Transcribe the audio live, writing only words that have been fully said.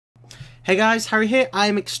Hey guys, Harry here.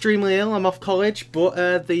 I'm extremely ill. I'm off college,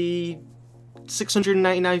 but the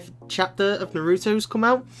 699th chapter of Naruto's come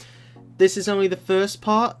out. This is only the first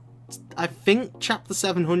part. I think chapter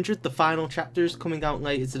 700, the final chapter, is coming out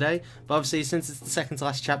later today. But obviously, since it's the second to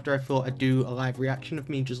last chapter, I thought I'd do a live reaction of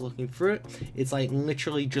me just looking through it. It's like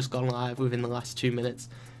literally just gone live within the last 2 minutes.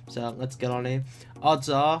 So let's get on here. Odds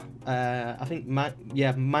are, I think,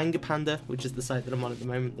 Manga Panda, which is the site that I'm on at the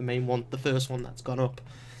moment, the main one, the first one that's gone up.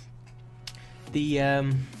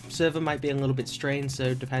 The server might be a little bit strained,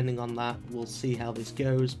 so depending on that, we'll see how this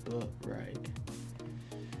goes. But right,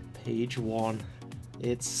 page 1.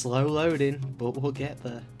 It's slow loading, but we'll get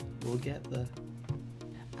there. We'll get there.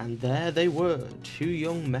 And there they were, 2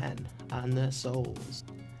 young men and their souls.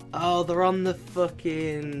 Oh, they're on the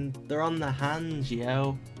they're on the hands,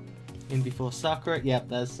 yo. In before Sakura. Yep,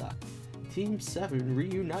 there's Sakura. Team 7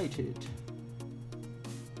 reunited.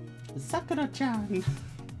 Sakura-chan.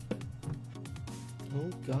 Oh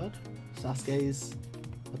god, Sasuke's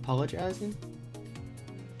apologizing.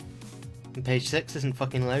 And page 6 isn't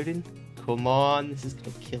fucking loading. Come on, this is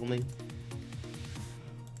gonna kill me.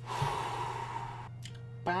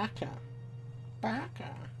 Baka.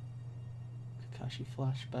 Baka. Kakashi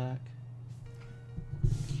flashback.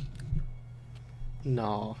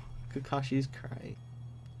 No, Kakashi's crying.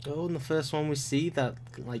 Oh, and the first one we see that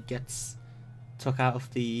like gets took out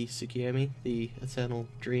of the Tsukuyomi, the eternal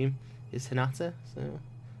dream, is Hinata. So,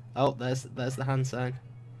 oh, there's the hand sign.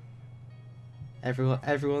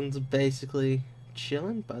 Everyone's basically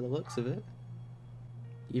chilling by the looks of it.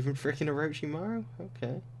 Even freaking Orochimaru.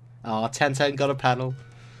 Okay. Oh, Tenten got a panel.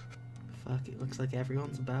 Fuck, it looks like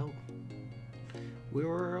everyone's about. We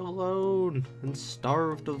were alone and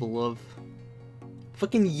starved of love.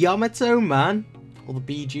 Fucking Yamato, man. All the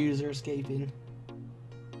Bijus are escaping.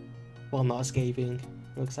 Well, not escaping.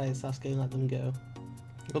 Looks like Sasuke let them go.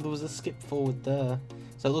 Well, there was a skip forward there.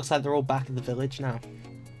 So it looks like they're all back in the village now.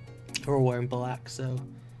 They're all wearing black, so...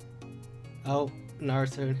 Oh,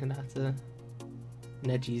 Naruto and Hinata.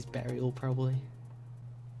 Neji's burial, probably.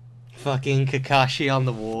 Fucking Kakashi on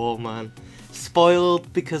the wall, man.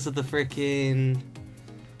 Spoiled because of the freaking...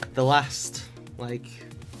 the last, like,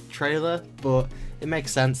 trailer, but it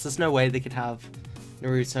makes sense. There's no way they could have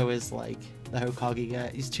Naruto as, like, the Hokage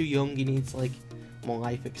guy. He's too young, he needs, like, more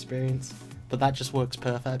life experience. But that just works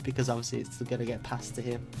perfect because obviously it's gonna get passed to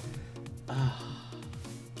him.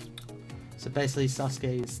 So basically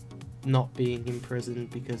Sasuke is not being in prison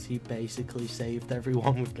because he basically saved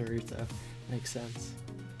everyone with Naruto. Makes sense.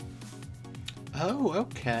 Oh,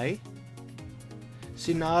 okay.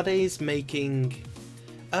 Tsunade's making...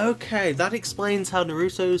 Okay, that explains how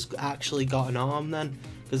Naruto's actually got an arm then.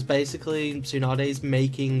 Because basically Tsunade's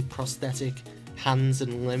making prosthetic hands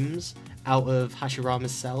and limbs out of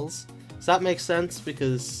Hashirama's cells. So that makes sense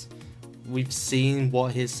because we've seen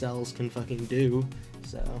what his cells can fucking do,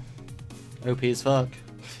 so OP as fuck.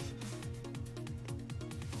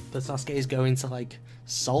 But Sasuke is going to like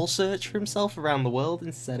soul search for himself around the world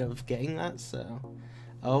instead of getting that, so...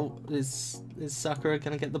 Oh, is Sakura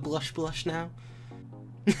gonna get the blush now?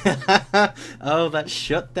 Oh, that's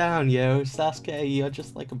shut down, yo. Sasuke, you're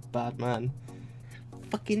just like a bad man.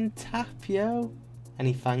 Fucking tap, yo. And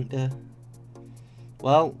he thanked her.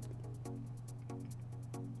 Well...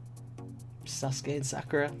 Sasuke and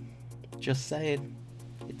Sakura, just saying,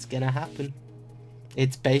 it's gonna happen.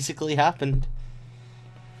 It's basically happened.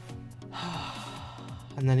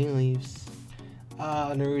 And then he leaves.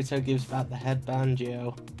 Ah, Naruto gives back the headband,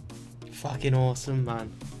 yo. Fucking awesome,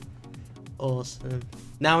 man. Awesome.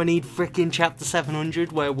 Now I need freaking chapter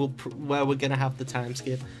 700 where we're gonna have the time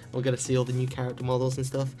skip. We're gonna see all the new character models and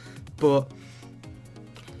stuff. But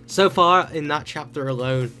so far in that chapter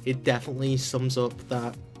alone, it definitely sums up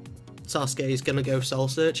that Sasuke is going to go soul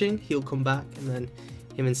searching, he'll come back, and then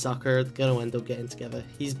him and Sakura are going to end up getting together.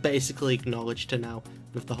 He's basically acknowledged her now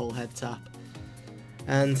with the whole head tap.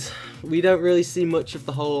 And we don't really see much of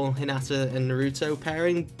the whole Hinata and Naruto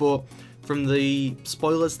pairing, but from the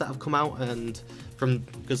spoilers that have come out, and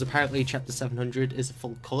because apparently chapter 700 is a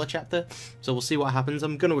full colour chapter, so we'll see what happens.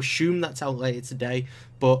 I'm going to assume that's out later today,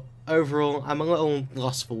 but overall I'm a little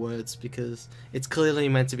lost for words because it's clearly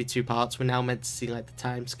meant to be 2 parts. We're now meant to see like the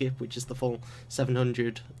time skip, which is the full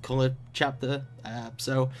 700 colour chapter.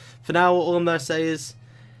 So for now, all I'm going to say is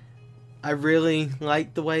I really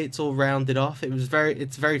like the way it's all rounded off. It's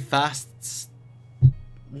very fast. It's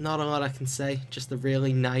not a lot I can say, just a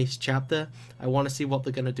really nice chapter. I want to see what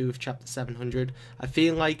they're going to do with chapter 700. I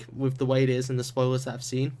feel like with the way it is and the spoilers that I've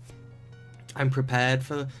seen, I'm prepared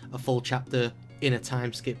for a full chapter in a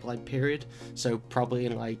time skip like period, so probably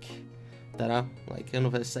in like don't know, like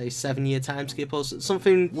another, say, 7-year time skip or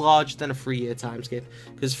something larger than a 3-year time skip,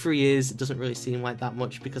 because 3 years, it doesn't really seem like that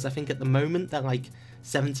much, because I think at the moment they're like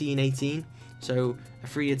 17, 18, so a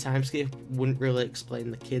 3-year time skip wouldn't really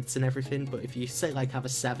explain the kids and everything. But if you say like have a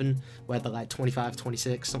 7 where they're like 25,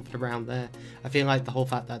 26, something around there, I feel like the whole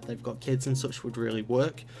fact that they've got kids and such would really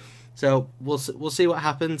work. So we'll see what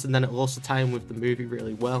happens, and then it'll also tie in with the movie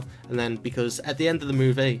really well. And then, because at the end of the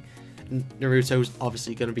movie, Naruto's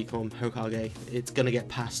obviously going to become Hokage. It's going to get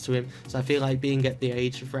passed to him. So I feel like being at the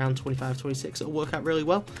age of around 25, 26, it'll work out really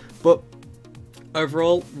well. But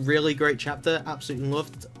overall, really great chapter. Absolutely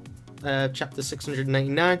loved chapter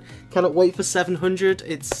 689. Cannot wait for 700.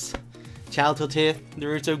 It's childhood here.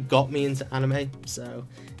 Naruto got me into anime, so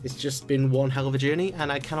it's just been one hell of a journey,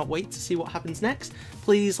 and I cannot wait to see what happens next.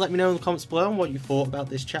 Please let me know in the comments below what you thought about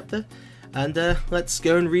this chapter, and let's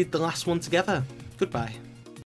go and read the last one together. Goodbye.